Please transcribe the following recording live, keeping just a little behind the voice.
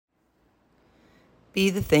Be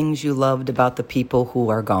the things you loved about the people who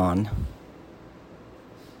are gone.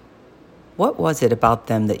 What was it about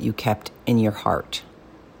them that you kept in your heart?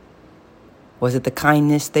 Was it the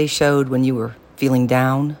kindness they showed when you were feeling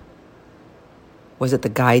down? Was it the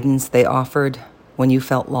guidance they offered when you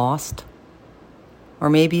felt lost? Or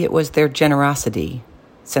maybe it was their generosity,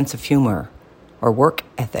 sense of humor, or work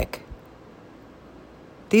ethic.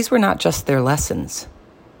 These were not just their lessons.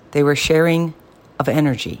 They were sharing of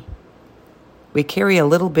energy. We carry a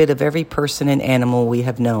little bit of every person and animal we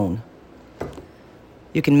have known.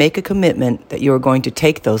 You can make a commitment that you are going to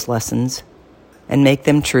take those lessons and make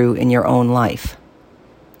them true in your own life.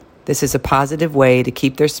 This is a positive way to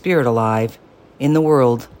keep their spirit alive in the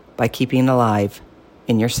world by keeping it alive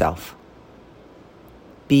in yourself.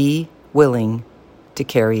 Be willing to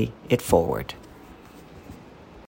carry it forward.